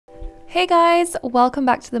Hey guys, welcome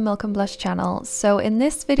back to the Milk and Blush channel. So in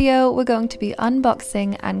this video, we're going to be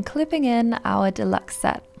unboxing and clipping in our deluxe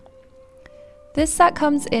set. This set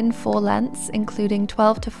comes in 4 lengths, including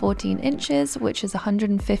 12 to 14 inches, which is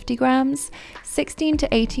 150 grams, 16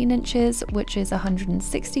 to 18 inches, which is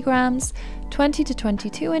 160 grams, 20 to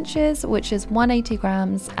 22 inches, which is 180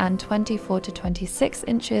 grams, and 24 to 26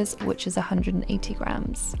 inches, which is 180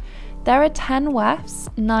 grams. There are 10 wefts,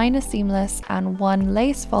 9 are seamless, and 1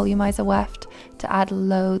 lace volumizer weft to add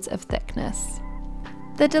loads of thickness.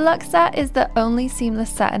 The deluxe set is the only seamless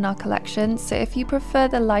set in our collection, so if you prefer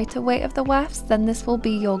the lighter weight of the wefts, then this will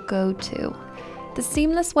be your go-to. The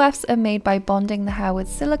seamless wefts are made by bonding the hair with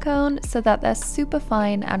silicone so that they're super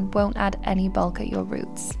fine and won't add any bulk at your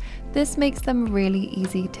roots. This makes them really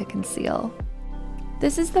easy to conceal.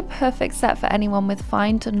 This is the perfect set for anyone with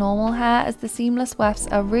fine to normal hair, as the seamless wefts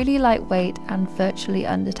are really lightweight and virtually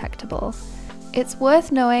undetectable. It's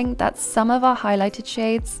worth knowing that some of our highlighted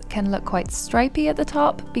shades can look quite stripy at the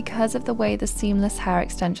top because of the way the seamless hair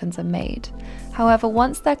extensions are made. However,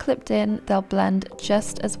 once they're clipped in, they'll blend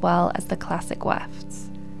just as well as the classic wefts.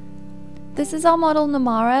 This is our model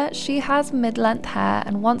Namara. She has mid-length hair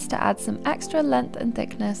and wants to add some extra length and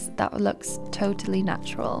thickness that looks totally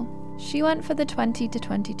natural. She went for the 20 to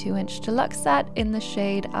 22 inch deluxe set in the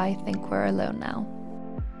shade I Think We're Alone Now.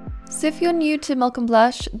 So if you're new to Milk and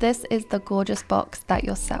Blush, this is the gorgeous box that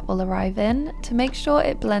your set will arrive in. To make sure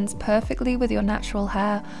it blends perfectly with your natural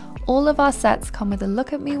hair, all of our sets come with a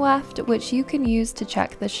Look at Me weft, which you can use to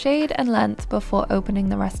check the shade and length before opening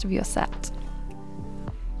the rest of your set.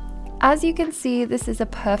 As you can see, this is a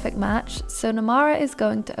perfect match, so Namara is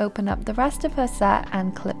going to open up the rest of her set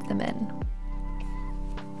and clip them in.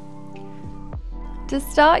 To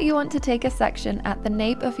start, you want to take a section at the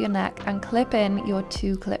nape of your neck and clip in your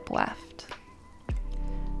 2-clip weft.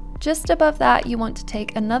 Just above that, you want to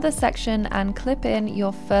take another section and clip in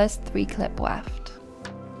your first 3-clip weft.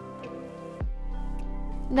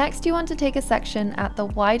 Next, you want to take a section at the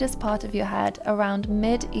widest part of your head around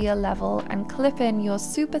mid-ear level and clip in your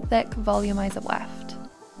super thick volumizer weft.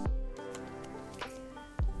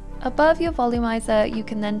 Above your volumizer, you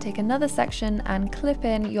can then take another section and clip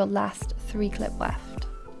in your last 3-clip weft.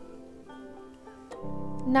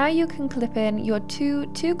 Now you can clip in your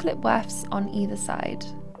 2-clip wefts on either side.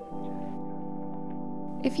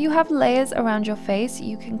 If you have layers around your face,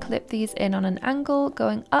 you can clip these in on an angle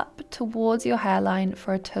going up towards your hairline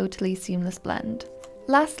for a totally seamless blend.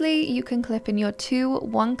 Lastly, you can clip in your 2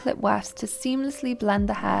 1-clip wefts to seamlessly blend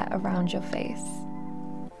the hair around your face.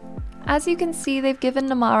 As you can see, they've given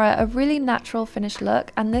Namara a really natural finished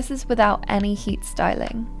look, and this is without any heat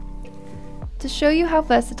styling. To show you how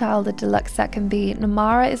versatile the deluxe set can be,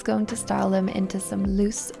 Namara is going to style them into some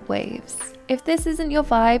loose waves. If this isn't your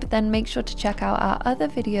vibe, then make sure to check out our other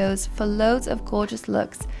videos for loads of gorgeous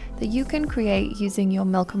looks that you can create using your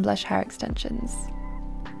Milk and Blush hair extensions.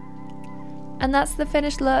 And that's the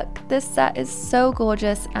finished look. This set is so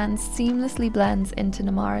gorgeous and seamlessly blends into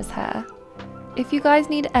Namara's hair. If you guys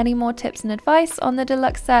need any more tips and advice on the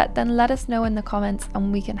deluxe set, then let us know in the comments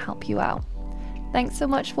and we can help you out. Thanks so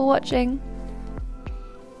much for watching.